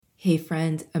Hey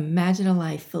friends, imagine a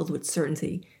life filled with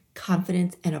certainty,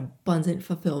 confidence, and abundant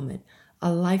fulfillment.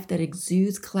 A life that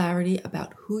exudes clarity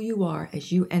about who you are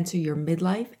as you enter your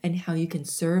midlife and how you can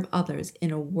serve others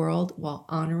in a world while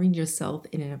honoring yourself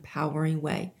in an empowering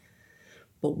way.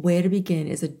 But where to begin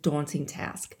is a daunting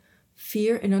task.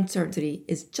 Fear and uncertainty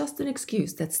is just an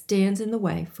excuse that stands in the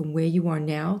way from where you are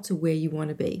now to where you want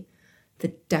to be.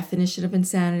 The definition of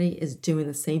insanity is doing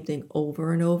the same thing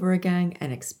over and over again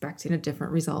and expecting a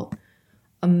different result.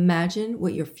 Imagine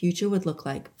what your future would look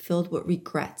like, filled with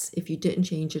regrets if you didn't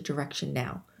change your direction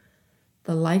now.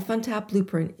 The Life on Tap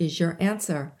Blueprint is your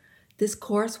answer. This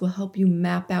course will help you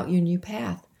map out your new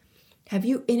path. Have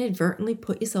you inadvertently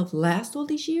put yourself last all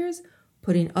these years,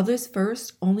 putting others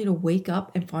first, only to wake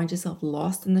up and find yourself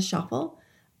lost in the shuffle?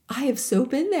 I have so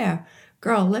been there.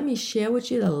 Girl, let me share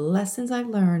with you the lessons I've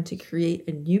learned to create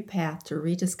a new path to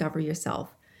rediscover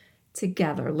yourself.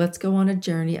 Together, let's go on a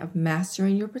journey of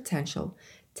mastering your potential,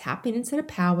 tapping into the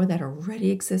power that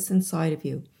already exists inside of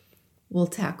you. We'll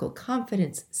tackle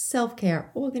confidence,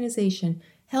 self-care, organization,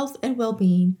 health and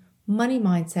well-being, money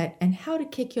mindset, and how to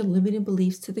kick your limiting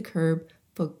beliefs to the curb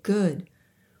for good.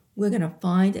 We're going to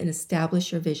find and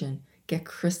establish your vision, get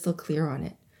crystal clear on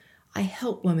it. I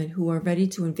help women who are ready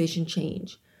to envision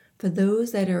change. For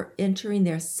those that are entering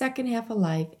their second half of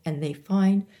life and they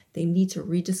find they need to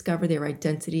rediscover their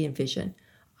identity and vision,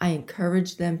 I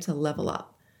encourage them to level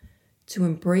up, to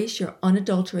embrace your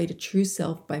unadulterated true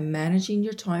self by managing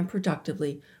your time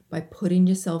productively, by putting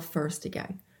yourself first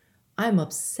again. I'm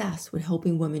obsessed with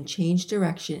helping women change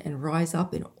direction and rise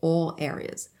up in all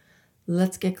areas.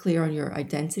 Let's get clear on your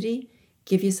identity.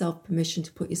 Give yourself permission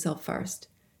to put yourself first.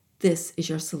 This is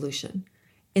your solution.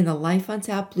 In the Life on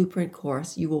Tap Blueprint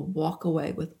course, you will walk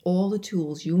away with all the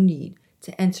tools you need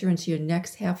to enter into your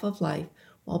next half of life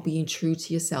while being true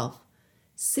to yourself.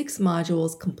 6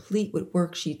 modules complete with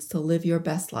worksheets to live your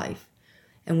best life.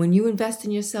 And when you invest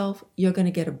in yourself, you're going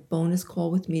to get a bonus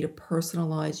call with me to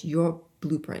personalize your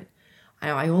blueprint.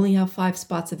 I only have 5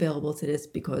 spots available to this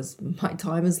because my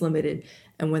time is limited,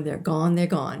 and when they're gone, they're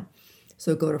gone.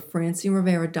 So go to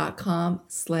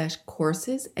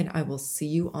francinrivera.com/courses and I will see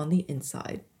you on the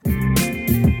inside.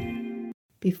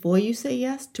 Before you say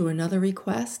yes to another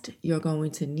request, you're going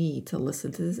to need to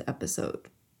listen to this episode.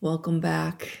 Welcome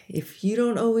back. If you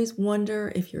don't always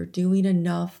wonder if you're doing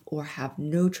enough or have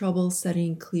no trouble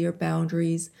setting clear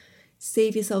boundaries,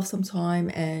 save yourself some time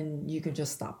and you can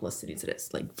just stop listening to this.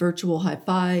 Like virtual high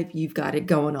five, you've got it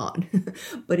going on.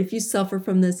 But if you suffer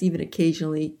from this even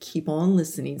occasionally, keep on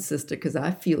listening, sister, because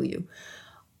I feel you.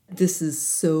 This is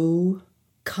so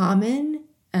common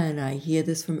and I hear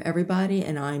this from everybody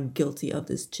and I'm guilty of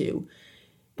this too.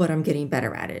 But I'm getting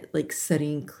better at it, like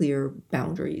setting clear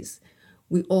boundaries.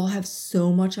 We all have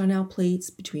so much on our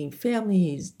plates between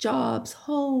families, jobs,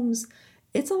 homes.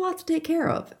 It's a lot to take care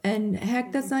of. And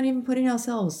heck, that's not even putting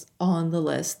ourselves on the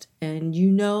list. And you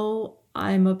know,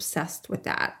 I'm obsessed with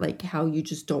that. Like how you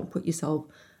just don't put yourself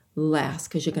last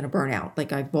because you're going to burn out.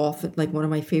 Like one of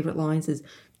my favorite lines is,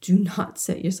 do not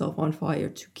set yourself on fire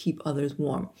to keep others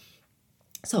warm.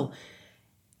 So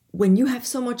when you have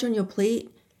so much on your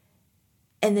plate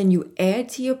and then you add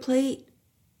to your plate,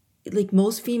 like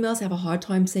most females have a hard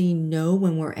time saying no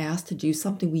when we're asked to do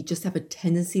something. We just have a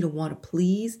tendency to want to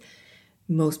please.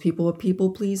 Most people are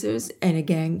people pleasers. And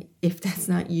again, if that's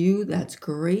not you, that's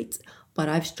great. But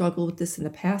I've struggled with this in the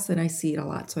past and I see it a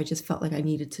lot. So I just felt like I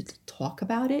needed to talk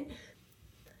about it.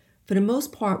 For the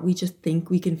most part, we just think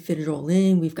we can fit it all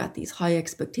in. We've got these high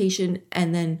expectations.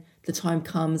 And then the time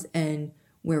comes and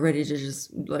we're ready to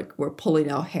just we're pulling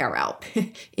our hair out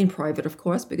in private, of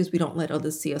course, because we don't let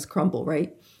others see us crumble,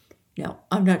 right? Now,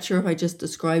 I'm not sure if I just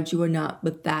described you or not,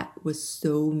 but that was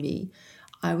so me.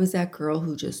 I was that girl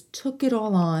who just took it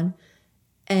all on,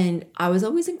 and I was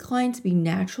always inclined to be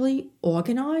naturally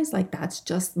organized, like that's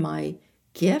just my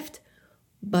gift,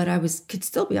 but could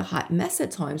still be a hot mess at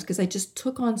times because I just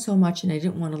took on so much and I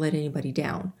didn't want to let anybody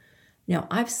down. Now,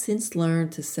 I've since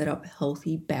learned to set up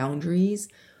healthy boundaries,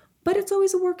 but it's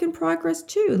always a work in progress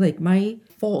too. Like my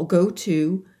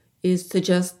go-to is to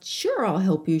just, sure, I'll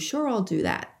help you, sure, I'll do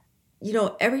that. You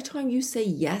know, every time you say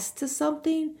yes to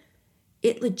something,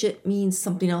 it legit means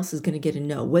something else is going to get a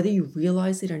no, whether you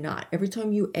realize it or not. Every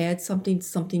time you add something,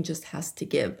 something just has to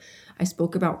give. I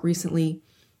spoke about recently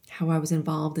how I was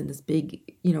involved in this big,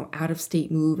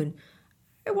 out-of-state move, and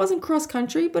it wasn't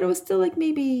cross-country, but it was still like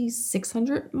maybe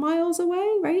 600 miles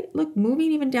away, right? Look,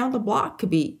 moving even down the block could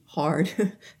be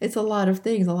hard. It's a lot of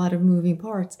things, a lot of moving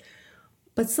parts.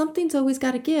 But something's always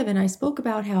got to give, and I spoke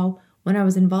about how when I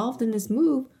was involved in this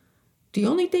move, the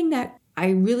only thing that I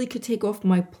really could take off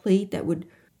my plate that would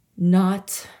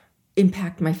not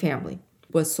impact my family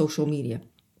was social media.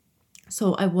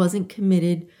 So I wasn't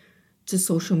committed to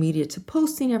social media, to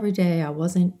posting every day. I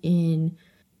wasn't in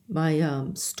my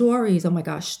stories. Oh my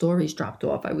gosh, stories dropped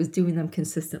off. I was doing them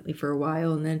consistently for a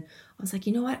while. And then I was like,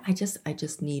 you know what? I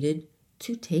just needed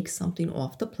to take something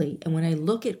off the plate. And when I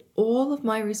look at all of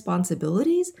my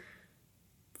responsibilities,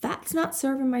 that's not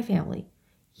serving my family.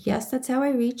 Yes, that's how I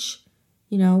reach,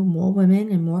 more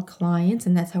women and more clients.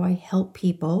 And that's how I help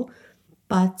people.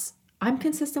 But I'm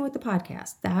consistent with the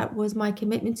podcast. That was my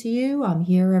commitment to you. I'm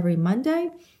here every Monday,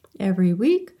 every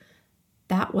week.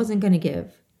 That wasn't going to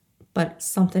give, but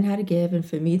something had to give. And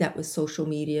for me, that was social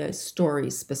media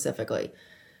stories specifically.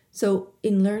 So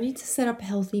in learning to set up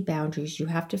healthy boundaries, you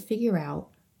have to figure out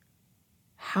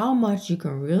how much you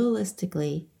can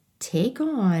realistically take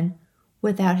on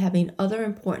without having other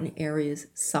important areas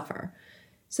suffer.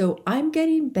 So I'm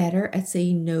getting better at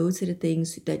saying no to the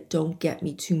things that don't get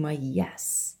me to my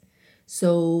yes.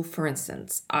 So for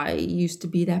instance, I used to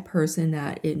be that person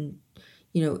that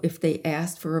if they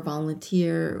asked for a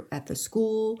volunteer at the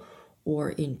school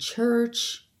or in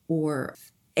church, or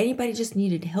anybody just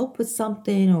needed help with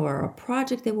something or a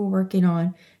project they were working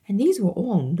on, and these were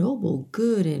all noble,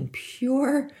 good, and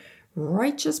pure,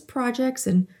 righteous projects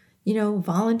and,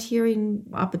 volunteering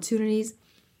opportunities.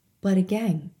 But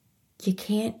again, you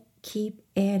can't keep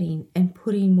adding and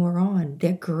putting more on.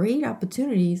 They're great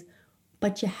opportunities,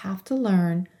 but you have to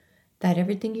learn that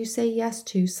everything you say yes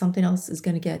to, something else is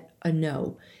going to get a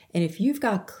no. And if you've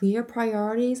got clear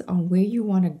priorities on where you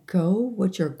want to go,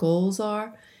 what your goals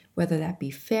are, whether that be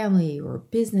family or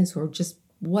business or just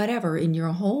whatever in your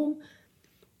home,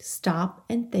 stop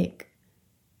and think.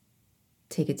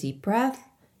 Take a deep breath.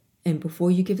 And before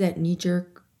you give that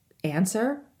knee-jerk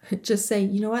answer, just say,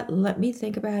 you know what, let me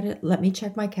think about it. Let me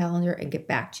check my calendar and get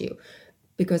back to you.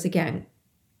 Because again,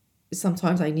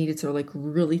 sometimes I needed to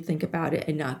really think about it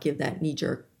and not give that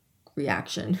knee-jerk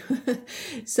reaction.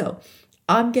 So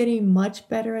I'm getting much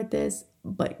better at this,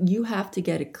 but you have to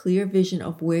get a clear vision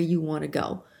of where you want to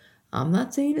go. I'm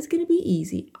not saying it's going to be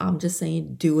easy. I'm just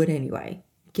saying do it anyway.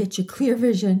 Get your clear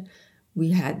vision.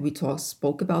 We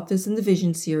spoke about this in the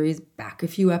vision series, back a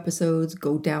few episodes,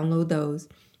 go download those.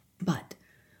 But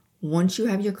once you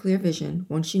have your clear vision,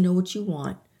 once you know what you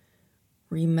want,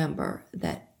 remember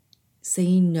that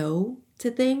saying no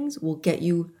to things will get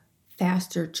you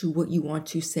faster to what you want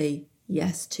to say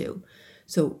yes to.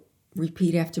 So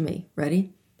repeat after me.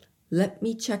 Ready? Let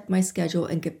me check my schedule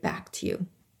and get back to you.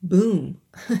 Boom.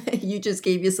 You just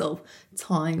gave yourself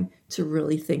time to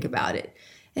really think about it.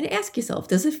 And ask yourself,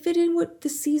 does it fit in with the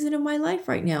season of my life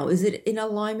right now? Is it in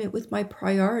alignment with my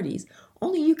priorities?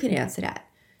 Only you can answer that.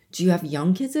 Do you have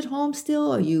young kids at home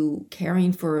still? Are you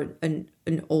caring for an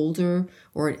older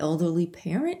or an elderly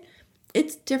parent?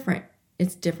 It's different.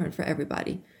 It's different for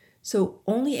everybody. So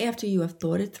only after you have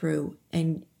thought it through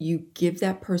and you give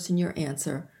that person your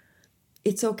answer,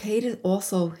 it's okay to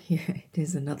also,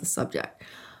 here's another subject.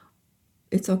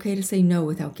 It's okay to say no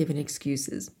without giving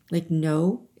excuses.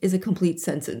 No is a complete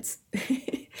sentence.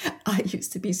 I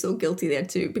used to be so guilty there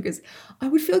too, because I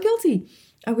would feel guilty.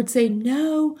 I would say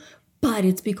no, but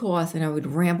it's because, and I would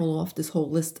ramble off this whole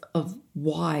list of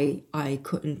why I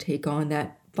couldn't take on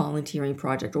that volunteering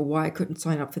project, or why I couldn't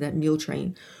sign up for that meal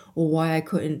train, or why I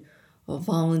couldn't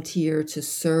volunteer to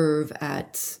serve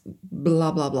at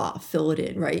blah, blah, blah, fill it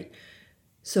in, right?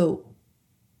 So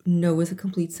no is a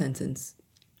complete sentence.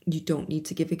 You don't need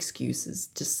to give excuses.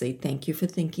 Just say, thank you for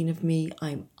thinking of me.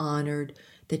 I'm honored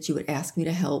that you would ask me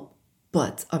to help,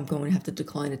 but I'm going to have to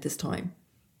decline at this time.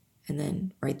 And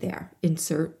then right there,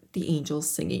 insert the angels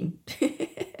singing.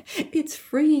 It's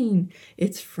freeing.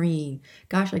 It's freeing.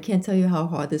 Gosh, I can't tell you how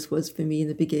hard this was for me in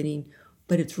the beginning,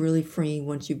 but it's really freeing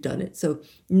once you've done it. So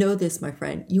know this, my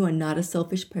friend, you are not a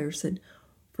selfish person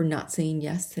for not saying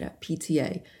yes to that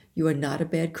PTA. You are not a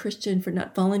bad Christian for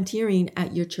not volunteering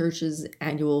at your church's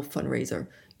annual fundraiser.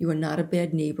 You are not a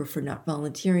bad neighbor for not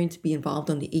volunteering to be involved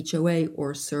on the HOA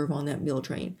or serve on that meal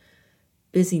train.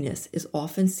 Busyness is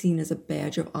often seen as a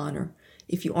badge of honor.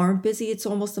 If you aren't busy, it's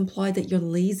almost implied that you're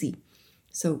lazy.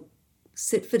 So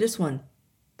sit for this one.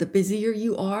 The busier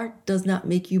you are does not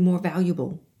make you more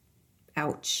valuable.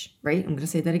 Ouch, right? I'm going to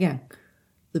say that again.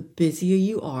 The busier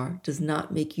you are does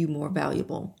not make you more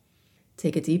valuable.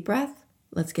 Take a deep breath.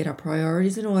 Let's get our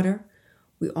priorities in order.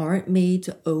 We aren't made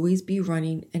to always be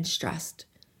running and stressed.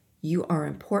 You are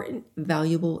important,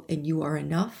 valuable, and you are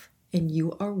enough, and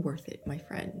you are worth it, my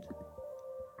friend.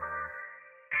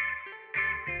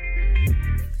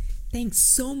 Thanks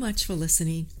so much for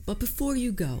listening. But before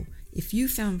you go, if you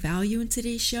found value in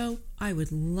today's show, I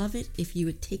would love it if you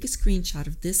would take a screenshot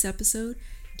of this episode,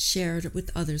 share it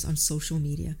with others on social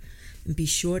media. And be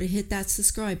sure to hit that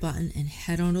subscribe button and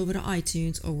head on over to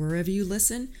iTunes or wherever you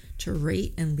listen to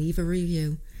rate and leave a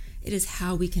review. It is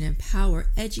how we can empower,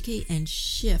 educate, and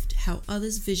shift how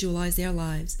others visualize their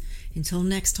lives. Until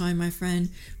next time, my friend,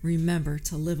 remember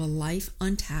to live a life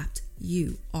untapped.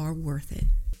 You are worth it.